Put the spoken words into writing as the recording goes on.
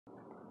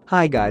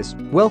Hi guys,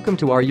 welcome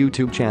to our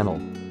YouTube channel.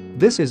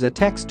 This is a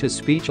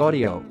text-to-speech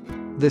audio.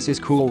 This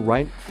is cool,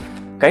 right?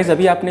 Guys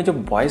अभी आपने जो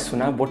voice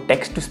सुना वो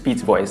text to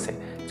speech voice है,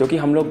 जो कि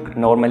हम लोग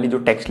नॉर्मली जो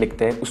टेक्स्ट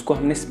लिखते हैं उसको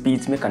हमने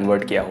स्पीच में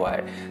कन्वर्ट किया हुआ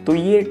है। तो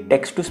ये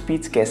टेक्स्ट टू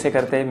स्पीच कैसे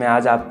करते हैं मैं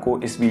आज आपको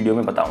इस वीडियो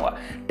में बताऊंगा।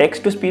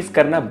 टेक्स्ट टू स्पीच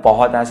करना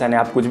बहुत आसान है,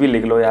 आप कुछ भी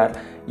लिख लो यार,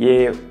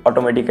 ये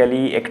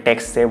ऑटोमेटिकली एक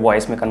टेक्स्ट से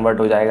वॉइस में कन्वर्ट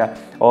हो जाएगा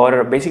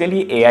और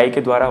बेसिकली एआई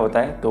के द्वारा होता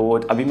है।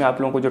 तो अभी मैं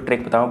आप लोगों को जो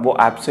ट्रिक बताऊँ वो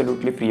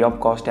एब्सोल्युटली फ्री ऑफ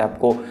कॉस्ट है,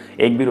 आपको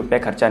एक भी रुपये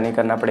खर्चा नहीं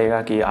करना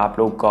पड़ेगा कि आप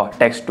लोग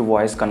टेक्स्ट टू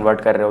वॉइस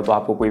कन्वर्ट कर रहे हो तो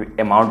आपको कोई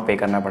अमाउंट पे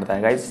करना पड़ता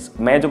है। गाइस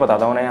मैं जो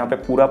बताता हूँ ना यहाँ पे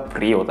पूरा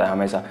फ्री होता है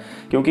हमेशा,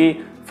 क्योंकि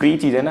फ्री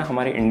चीज़ें ना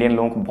हमारे इंडियन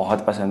लोगों को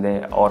बहुत पसंद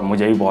है और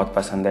मुझे भी बहुत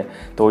पसंद है।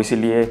 तो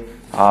इसीलिए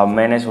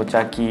मैंने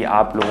सोचा कि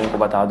आप लोगों को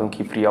बता दूं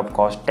कि free of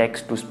cost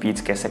text to speech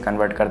कैसे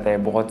कन्वर्ट करते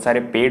हैं। बहुत सारे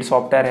पेड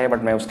सॉफ्टवेयर है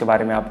बट मैं उसके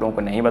बारे में आप लोगों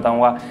को नहीं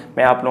बताऊंगा,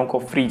 मैं आप लोगों को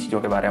फ्री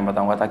चीज़ों के बारे में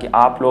बताऊंगा ताकि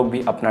आप लोग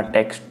भी अपना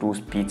टेक्स्ट टू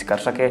स्पीच कर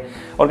सके।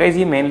 और गाइस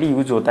ये मेनली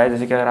यूज़ होता है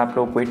जैसे कि अगर आप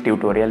लोग कोई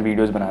ट्यूटोरियल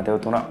वीडियोज़ बनाते हो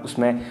तो ना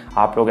उसमें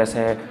आप लोग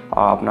ऐसे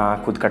अपना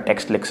खुद का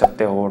टेक्स्ट लिख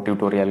सकते हो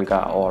ट्यूटोरियल का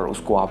और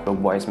उसको आप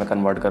लोग वॉइस में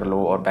कन्वर्ट कर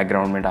लो और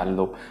बैकग्राउंड में डाल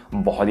दो,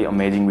 बहुत ही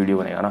अमेजिंग वीडियो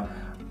बनेगा ना।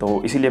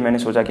 तो इसीलिए मैंने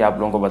सोचा कि आप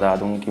लोगों को बता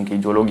दूं, क्योंकि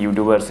जो लोग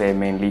यूट्यूबर्स हैं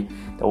मेनली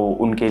तो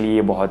उनके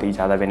लिए बहुत ही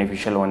ज़्यादा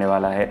बेनिफिशियल होने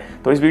वाला है।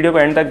 तो इस वीडियो को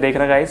एंड तक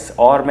देखना गाइस,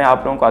 और मैं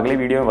आप लोगों को अगले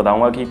वीडियो में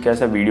बताऊंगा कि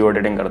कैसे वीडियो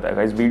एडिटिंग करता है।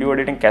 गाइस वीडियो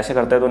एडिटिंग कैसे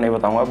करता है तो नहीं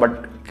बताऊंगा, बट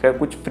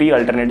कुछ फ्री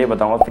अल्टरनेटिव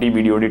बताऊंगा, फ्री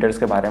वीडियो एडिटर्स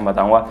के बारे में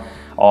बताऊंगा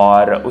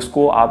और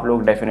उसको आप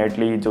लोग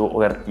डेफिनेटली, जो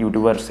अगर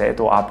यूट्यूबर्स है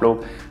तो आप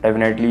लोग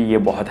डेफिनेटली ये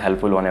बहुत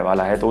हेल्पफुल होने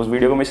वाला है। तो उस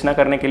वीडियो को मिस ना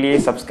करने के लिए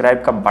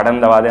सब्सक्राइब का बटन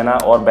दबा देना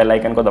और बेल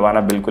आइकन को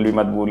दबाना बिल्कुल भी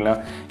मत भूलना,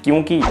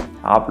 क्योंकि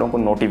आप लोगों को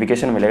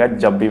नोटिफिकेशन मिलेगा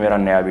जब भी मेरा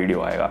नया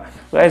वीडियो आएगा।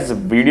 तो इस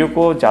वीडियो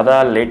को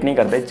ज़्यादा लेट नहीं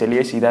करते,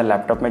 चलिए सीधा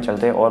लैपटॉप में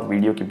चलते हैं और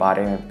वीडियो के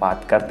बारे में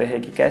बात करते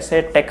हैं कि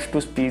कैसे text to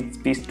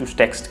speech to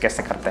text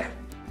कैसे करते हैं।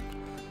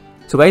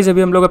 सो गाइज़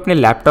अभी हम लोग अपने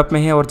लैपटॉप में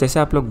हैं और जैसे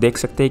आप लोग देख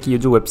सकते हैं कि ये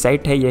जो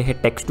वेबसाइट है ये है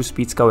टेक्स्ट टू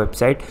स्पीच का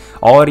वेबसाइट।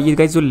 और ये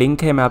गाइज़ जो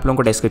लिंक है मैं आप लोगों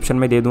को डिस्क्रिप्शन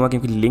में दे दूंगा,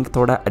 क्योंकि लिंक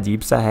थोड़ा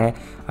अजीब सा है,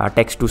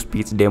 text to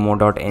speech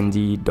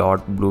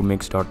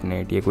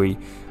demo.ng.bluemix.net, ये कोई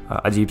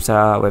अजीब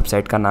सा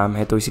वेबसाइट का नाम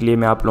है, तो इसलिए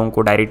मैं आप लोगों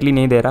को डायरेक्टली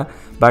नहीं दे रहा,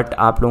 बट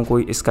आप लोगों को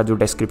इसका जो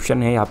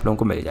डिस्क्रिप्शन है आप लोगों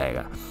को मिल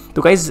जाएगा।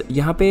 तो गाइज़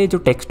यहाँ पे जो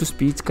टेक्स्ट टू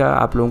स्पीच का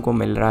आप लोगों को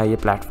मिल रहा है ये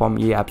प्लेटफॉर्म,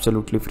 ये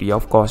एब्सोल्युटली फ्री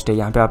ऑफ कॉस्ट है।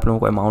 यहाँ पे आप लोगों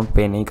को अमाउंट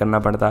पे नहीं करना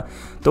पड़ता।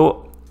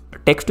 तो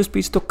टेक्स्ट टू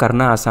स्पीच तो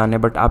करना आसान है,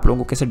 बट आप लोगों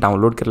को कैसे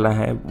डाउनलोड करना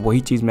है वही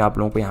चीज़ मैं आप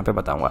लोगों को यहाँ पे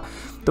बताऊँगा।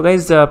 तो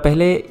गाइज़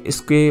पहले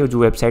इसके जो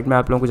वेबसाइट में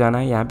आप लोगों को जाना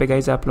है, यहाँ पे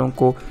गाइज़ आप लोगों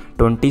को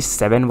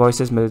 27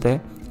 वॉइसेस मिलते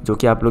हैं जो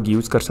कि आप लोग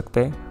यूज़ कर सकते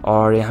हैं।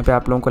 और यहाँ पे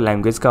आप लोगों को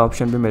लैंग्वेज का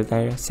ऑप्शन भी मिलता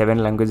है, 7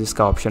 लैंग्वेजेस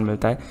का ऑप्शन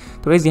मिलता है।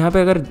 तो गाइज़ यहाँ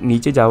पे अगर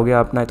नीचे जाओगे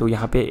अपना, तो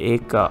यहाँ पे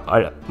एक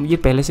ये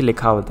पहले से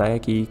लिखा होता है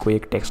कि कोई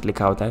एक टेक्स्ट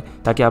लिखा होता है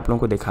ताकि आप लोगों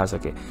को दिखा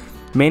सके।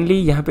 मेनली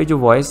यहाँ पे जो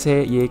वॉइस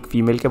है ये एक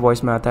फीमेल के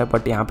वॉइस में आता है,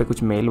 बट यहाँ पे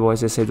कुछ मेल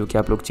वॉइसेस है जो कि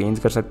आप लोग चेंज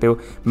कर सकते हो।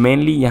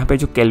 मेनली यहाँ पे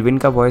जो केल्विन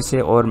का वॉइस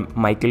है और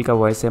माइकल का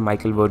वॉइस है,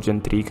 माइकल वर्जन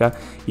 3 का,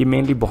 ये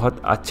मेनली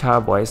बहुत अच्छा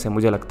वॉइस है,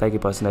 मुझे लगता है कि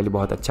पर्सनली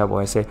बहुत अच्छा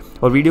वॉइस है।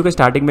 और वीडियो के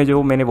स्टार्टिंग में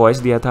जो मैंने वॉइस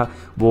दिया था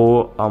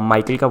वो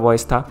माइकल का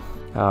वॉइस था।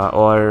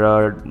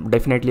 और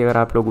डेफिनेटली अगर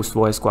आप लोग उस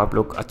वॉइस को, आप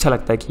लोग अच्छा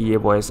लगता है कि ये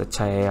वॉइस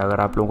अच्छा है, अगर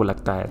आप लोगों को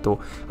लगता है तो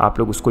आप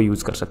लोग उसको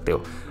यूज़ कर सकते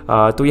हो।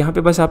 तो यहाँ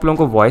पे बस आप लोगों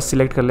को वॉइस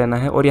सिलेक्ट कर लेना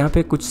है और यहाँ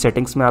पे कुछ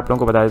सेटिंग्स मैं आप लोगों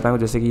को बता देता हूँ।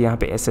 जैसे कि यहाँ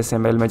पे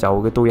SSML में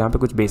जाओगे तो यहाँ पे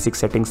कुछ बेसिक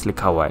सेटिंग्स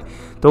लिखा हुआ है,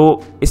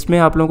 तो इसमें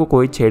आप लोगों को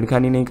कोई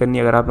छेड़खानी नहीं करनी।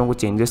 अगर आप लोगों को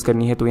चेंजेस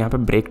करनी है तो यहाँ पे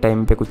ब्रेक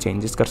टाइम पे कुछ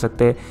चेंजेस कर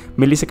सकते हैं,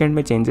 मिली सेकेंड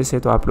में चेंजेस है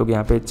तो आप लोग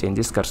यहाँ पे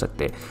चेंजेस कर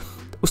सकते हैं।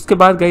 उसके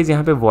बाद गाइज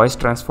यहाँ पे वॉइस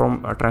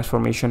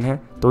ट्रांसफॉर्मेशन है,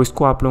 तो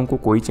इसको आप लोगों को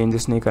कोई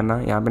चेंजेस नहीं करना।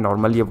 यहाँ पे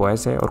नॉर्मल ये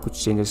वॉइस है और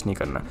कुछ चेंजेस नहीं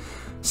करना।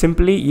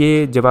 सिंपली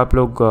ये जब आप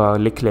लोग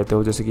लिख लेते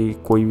हो, जैसे कि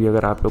कोई भी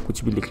अगर आप लोग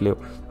कुछ भी लिख ले,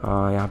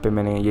 यहाँ पे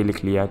मैंने ये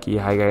लिख लिया कि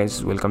hi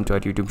guys welcome to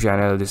our YouTube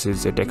channel, this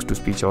is text to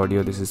speech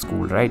audio, this is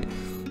cool right.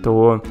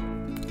 तो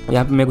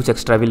यहाँ पे मैं कुछ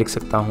एक्स्ट्रा भी लिख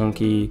सकता हूँ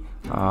कि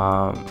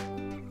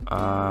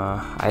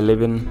आई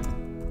लिव इन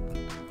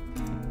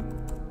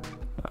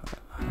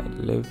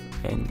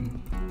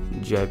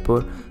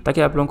जयपुर,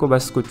 ताकि आप लोगों को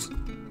बस कुछ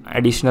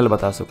एडिशनल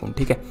बता सकूं,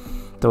 ठीक है।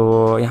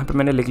 तो यहाँ पे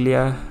मैंने लिख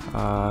लिया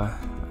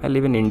आई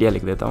लिव इन इंडिया,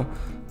 लिख देता हूँ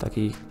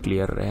ताकि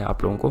क्लियर रहे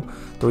आप लोगों को।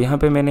 तो यहाँ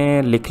पे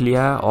मैंने लिख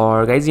लिया।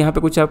 और गाइज़ यहाँ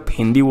पे कुछ आप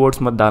हिंदी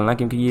वर्ड्स मत डालना,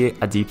 क्योंकि ये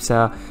अजीब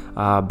सा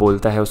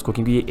बोलता है उसको,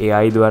 क्योंकि ये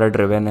AI द्वारा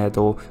ड्रिवन है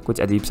तो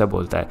कुछ अजीब सा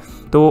बोलता है।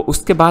 तो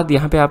उसके बाद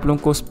यहाँ पे आप लोगों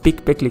को स्पीक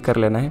पे क्लिक कर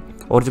लेना है,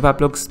 और जब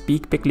आप लोग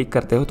स्पीक पे क्लिक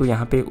करते हो तो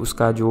यहाँ पे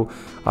उसका जो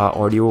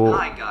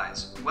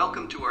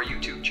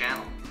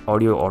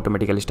ऑडियो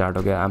ऑटोमेटिकली स्टार्ट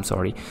हो गया, आई एम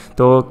सॉरी।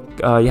 तो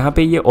यहाँ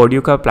पे ये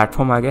ऑडियो का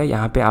प्लेटफॉर्म आ गया,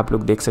 यहाँ पे आप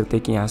लोग देख सकते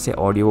हैं कि यहाँ से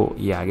ऑडियो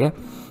ये आ गया।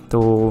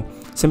 तो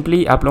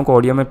सिंपली आप लोगों को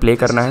ऑडियो में प्ले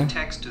करना है।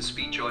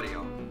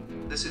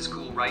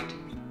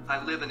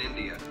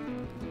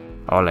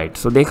 ऑलराइट,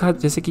 सो देखा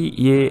जैसे कि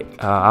ये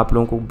आप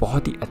लोगों को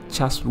बहुत ही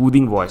अच्छा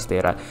सूदिंग वॉइस दे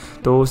रहा है।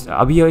 तो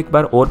अभी एक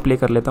बार और प्ले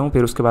कर लेता हूँ,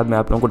 फिर उसके बाद मैं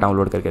आप लोगों को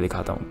डाउनलोड करके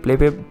दिखाता हूँ। प्ले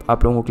पे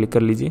आप लोगों को क्लिक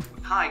कर लीजिए।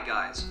 Hi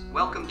guys,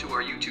 welcome to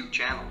our YouTube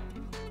channel.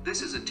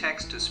 This is a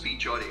text to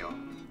speech audio.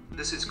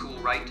 This is cool,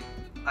 right?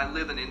 I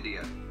live in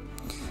India.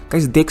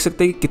 Guys देख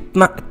सकते हैं कि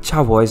कितना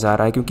अच्छा वॉइस आ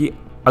रहा है, क्योंकि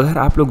अगर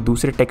आप लोग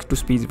दूसरे टेक्स्ट टू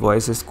स्पीच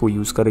वॉइसेस को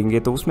यूज़ करेंगे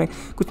तो उसमें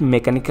कुछ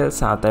मैकेनिकल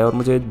सा आता है और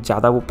मुझे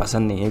ज़्यादा वो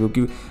पसंद नहीं है,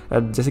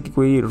 क्योंकि जैसे कि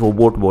कोई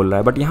रोबोट बोल रहा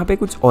है, बट यहाँ पे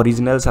कुछ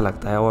ओरिजिनल सा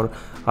लगता है। और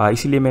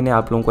इसीलिए मैंने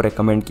आप लोगों को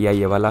रेकमेंड किया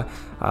ये वाला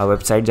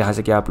वेबसाइट जहाँ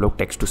से कि आप लोग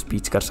टेक्स्ट टू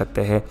स्पीच कर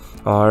सकते हैं।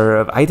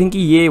 और आई थिंक कि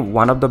ये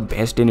one of the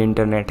best in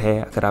internet है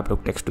अगर आप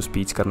लोग टेक्स्ट टू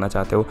स्पीच करना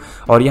चाहते हो।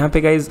 और यहाँ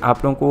पे गाइज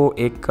आप लोगों को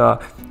एक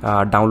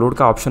डाउनलोड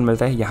का ऑप्शन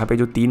मिलता है। यहाँ पे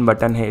जो 3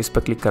 बटन है इस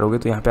पर क्लिक करोगे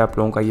तो यहाँ पे आप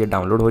लोगों का ये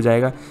डाउनलोड हो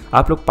जाएगा।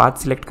 आप लोग पाथ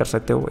सिलेक्ट कर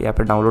सकते हो या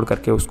फिर डाउनलोड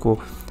करके उसको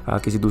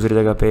किसी दूसरी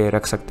जगह पे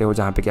रख सकते हो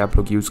जहाँ पे कि आप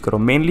लोग यूज़ करो।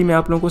 मेनली मैं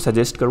आप लोगों को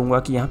सजेस्ट करूँगा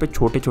कि यहाँ पे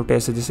छोटे छोटे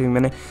ऐसे, जैसे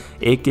मैंने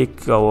एक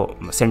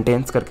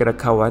सेंटेंस करके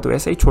रखा हुआ है, तो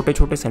ऐसे ही छोटे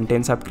छोटे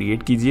सेंटेंस आप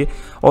क्रिएट कीजिए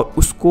और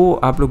उसको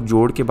आप लोग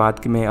जोड़ के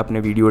बाद में अपने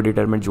वीडियो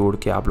एडिटर में जोड़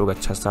के आप लोग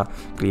अच्छा सा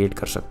क्रिएट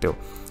कर सकते हो।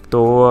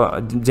 तो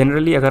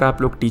जनरली अगर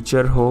आप लोग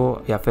टीचर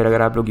हो या फिर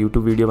अगर आप लोग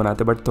यूट्यूब वीडियो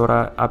बनाते बट थोड़ा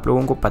आप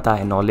लोगों को पता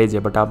है, नॉलेज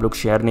है, बट आप लोग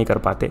शेयर नहीं कर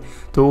पाते,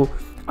 तो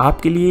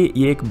आपके लिए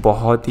ये एक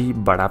बहुत ही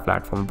बड़ा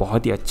प्लेटफॉर्म,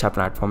 बहुत ही अच्छा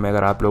प्लेटफॉर्म है।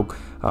 अगर आप लोग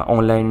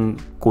ऑनलाइन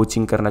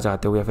कोचिंग करना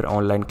चाहते हो या फिर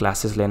ऑनलाइन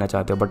क्लासेस लेना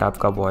चाहते हो बट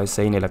आपका वॉइस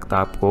सही नहीं लगता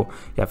आपको,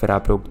 या फिर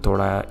आप लोग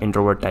थोड़ा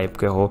इंट्रोवर्ट टाइप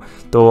के हो,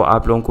 तो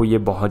आप लोगों को ये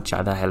बहुत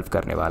ज़्यादा हेल्प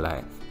करने वाला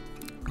है।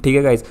 ठीक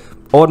है गाइज,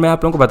 और मैं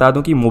आप लोगों को बता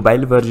दूं कि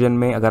मोबाइल वर्जन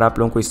में अगर आप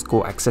लोगों को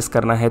इसको एक्सेस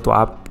करना है तो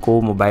आपको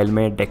मोबाइल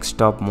में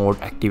डेस्कटॉप मोड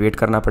एक्टिवेट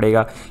करना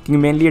पड़ेगा, क्योंकि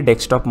मेनली ये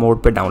डेस्कटॉप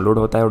मोड पे डाउनलोड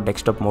होता है और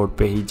डेस्कटॉप मोड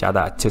पे ही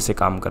ज़्यादा अच्छे से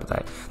काम करता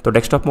है। तो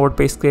डेस्कटॉप मोड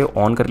पे इसके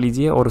ऑन कर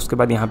लीजिए और उसके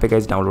बाद यहाँ पे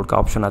गाइस डाउनलोड का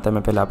ऑप्शन आता है।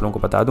 मैं पहले आप लोगों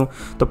को बता दूँ,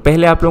 तो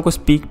पहले आप लोगों को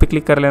स्पीक पे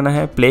क्लिक कर लेना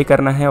है, प्ले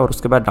करना है और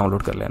उसके बाद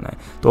डाउनलोड कर लेना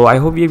है। तो आई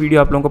होप ये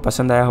वीडियो आप लोगों को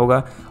पसंद आया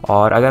होगा।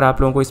 और अगर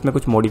आप लोगों को इसमें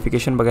कुछ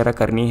मॉडिफिकेशन वगैरह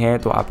करनी है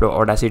तो आप लोग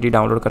ऑडासिटी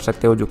डाउनलोड कर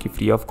सकते हो, जो कि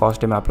फ्री ऑफ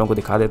कॉस्ट है। मैं आप लोगों को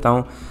दिखा देता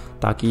हूँ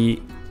ताकि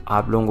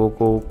आप लोगों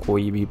को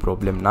कोई भी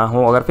प्रॉब्लम ना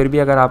हो। अगर फिर भी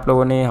अगर आप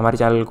लोगों ने हमारे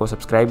चैनल को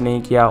सब्सक्राइब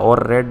नहीं किया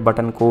और रेड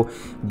बटन को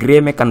ग्रे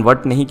में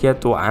कन्वर्ट नहीं किया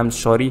तो आई एम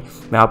सॉरी,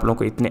 मैं आप लोगों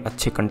को इतने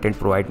अच्छे कंटेंट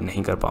प्रोवाइड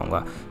नहीं कर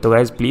पाऊंगा। तो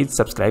गाइज़ प्लीज़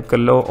सब्सक्राइब कर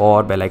लो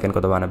और बेल आइकन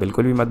को दबाना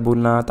बिल्कुल भी मत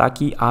भूलना,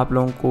 ताकि आप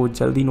लोगों को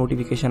जल्दी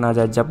नोटिफिकेशन आ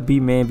जाए जब भी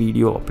मैं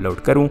वीडियो अपलोड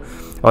करूँ।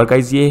 और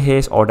गाइज़ ये है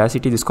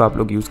ऑडासिटी, जिसको आप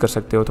लोग यूज़ कर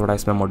सकते हो थोड़ा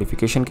इसमें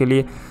मॉडिफिकेशन के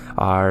लिए,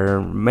 और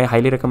मैं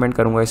हाईली रिकमेंड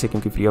करूँगा इसे,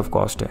 क्योंकि फ्री ऑफ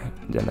कॉस्ट है।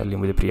 जनरली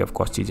मुझे फ्री ऑफ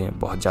कॉस्ट चीज़ें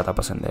बहुत ज़्यादा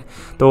पसंद है।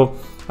 तो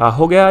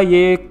हो गया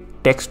ये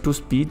text to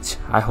speech.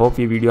 I hope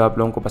ये वीडियो आप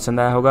लोगों को पसंद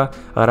आया होगा।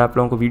 अगर आप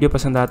लोगों को वीडियो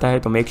पसंद आता है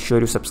तो make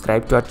sure you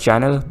subscribe to our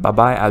channel. Bye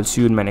bye, I will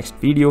see you in my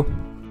next video.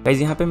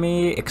 Guys यहाँ पे मैं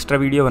ये एक्स्ट्रा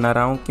वीडियो बना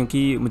रहा हूँ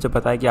क्योंकि मुझे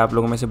पता है कि आप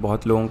लोगों में से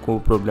बहुत लोगों को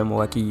प्रॉब्लम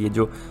होगा कि ये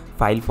जो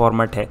फाइल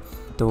फॉर्मेट है,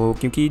 तो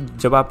क्योंकि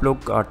जब आप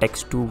लोग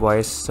टेक्स्ट टू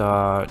वॉइस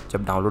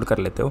जब डाउनलोड कर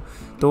लेते हो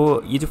तो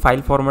ये जो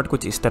फाइल फॉर्मेट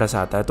कुछ इस तरह से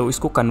आता है, तो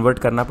इसको कन्वर्ट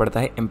करना पड़ता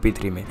है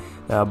MP3 में,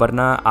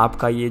 वरना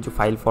आपका ये जो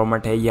फाइल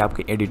फॉर्मेट है ये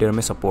आपके एडिटर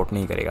में सपोर्ट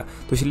नहीं करेगा।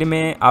 तो इसलिए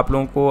मैं आप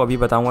लोगों को अभी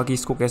बताऊंगा कि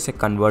इसको कैसे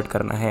कन्वर्ट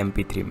करना है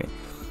MP3 में।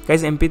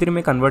 गाइस MP3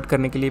 में कन्वर्ट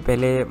करने के लिए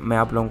पहले मैं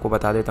आप लोगों को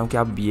बता देता हूँ कि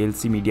आप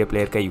VLC मीडिया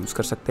प्लेयर का यूज़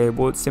कर सकते हैं।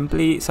 वो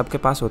सिंपली सबके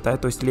पास होता है,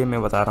 तो इसलिए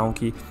मैं बता रहा हूँ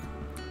कि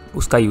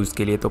उसका यूज़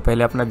के लिए तो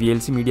पहले अपना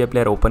VLC मीडिया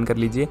प्लेयर ओपन कर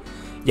लीजिए।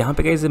 यहाँ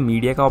पे गाइस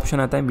मीडिया का ऑप्शन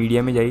आता है,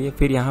 मीडिया में जाइए,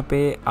 फिर यहाँ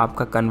पे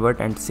आपका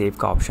कन्वर्ट एंड सेव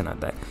का ऑप्शन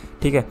आता है।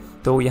 ठीक है,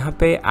 तो यहाँ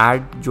पे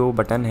ऐड जो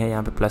बटन है,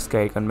 यहाँ पे प्लस का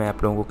आइकन में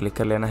आप लोगों को क्लिक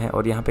कर लेना है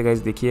और यहाँ पे गाइस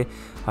देखिए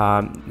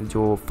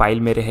जो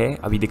फाइल मेरे है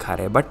अभी दिखा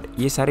रहे हैं, बट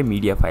ये सारे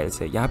मीडिया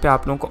फाइल्स है। यहाँ पे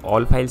आप लोगों को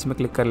ऑल फाइल्स में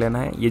क्लिक कर लेना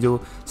है। ये जो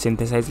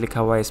सिंथेसाइज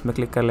लिखा हुआ है इसमें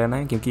क्लिक कर लेना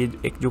है, क्योंकि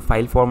एक जो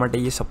फाइल फॉर्मेट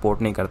है ये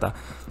सपोर्ट नहीं करता।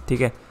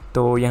 ठीक है,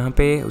 तो यहाँ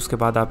पे उसके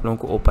बाद आप लोगों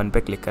को ओपन पे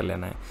क्लिक कर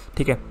लेना है।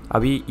 ठीक है,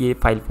 अभी ये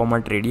फाइल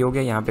फॉर्मेट रेडी हो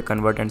गया। यहाँ पे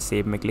कन्वर्ट एंड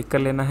सेव में क्लिक कर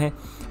लेना है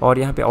और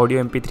यहाँ पे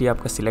ऑडियो MP3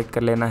 आपका सिलेक्ट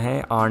कर लेना है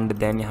एंड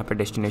देन यहाँ पे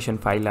डेस्टिनेशन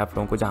फाइल आप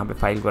लोगों को जहाँ पे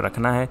फाइल को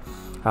रखना है।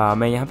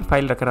 मैं यहाँ पे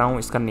फाइल रख रहा हूँ,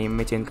 इसका नेम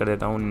में चेंज कर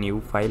देता हूँ, न्यू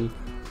फाइल।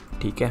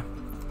 ठीक है,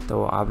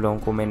 तो आप लोगों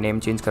को मैं नेम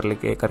चेंज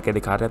करके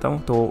दिखा देता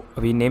हूँ। तो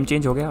अभी नेम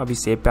चेंज हो गया, अभी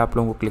सेव पे आप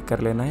लोगों को क्लिक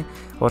कर लेना है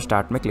और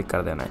स्टार्ट में क्लिक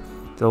कर देना है।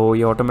 तो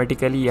ये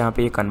ऑटोमेटिकली यहाँ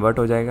पे ये कन्वर्ट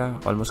हो जाएगा।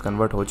 ऑलमोस्ट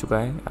कन्वर्ट हो चुका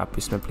है। आप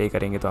इसमें प्ले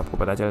करेंगे तो आपको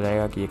पता चल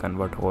जाएगा कि ये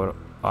कन्वर्ट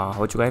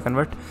हो चुका है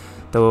कन्वर्ट।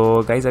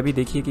 तो गाइज़ अभी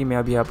देखिए कि मैं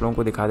अभी आप लोगों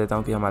को दिखा देता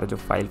हूँ कि हमारा जो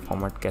फाइल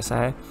फॉर्मेट कैसा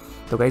है।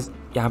 तो गाइज़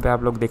यहाँ पे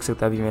आप लोग देख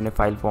सकते हैं अभी मैंने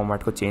फाइल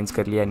फॉर्मेट को चेंज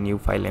कर लिया, न्यू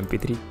फाइल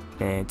MP3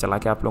 चला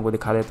के आप लोगों को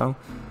दिखा देता हूँ।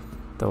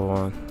 तो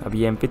अभी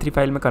ये MP3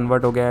 फाइल में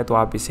कन्वर्ट हो गया है, तो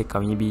आप इसे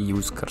कहीं भी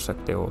यूज़ कर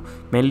सकते हो।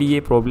 मेनली ये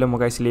प्रॉब्लम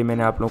होगा इसलिए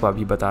मैंने आप लोगों को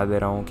अभी बता दे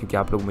रहा हूँ, क्योंकि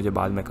आप लोग मुझे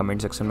बाद में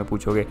कमेंट सेक्शन में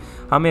पूछोगे।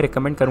 हाँ, मैं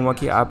रिकमेंड करूँगा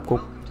कि आपको,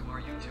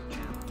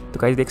 तो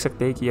गाइज़ देख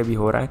सकते हैं कि अभी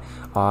हो रहा है।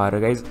 और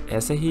गाइज़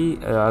ऐसे ही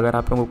अगर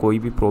आप लोगों को कोई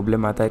भी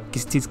प्रॉब्लम आता है,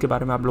 किस चीज़ के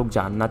बारे में आप लोग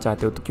जानना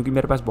चाहते हो, तो क्योंकि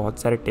मेरे पास बहुत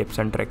सारे टिप्स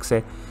एंड ट्रिक्स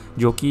है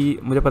जो कि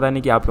मुझे पता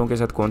नहीं कि आप लोगों के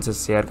साथ कौन सा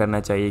शेयर करना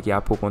चाहिए, कि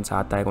आपको कौन सा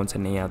आता है कौन सा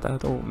नहीं आता।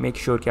 तो मेक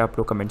श्योर कि आप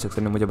लोग कमेंट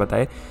सेक्शन में मुझे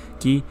बताएं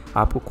कि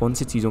आपको कौन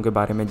सी चीज़ों के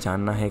बारे में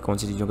जानना है, कौन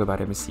सी चीज़ों के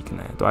बारे में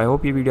सीखना है। तो आई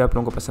होप ये वीडियो आप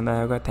लोगों को पसंद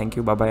आया होगा। Thank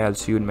you, bye bye, I will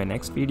see you in my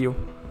next video.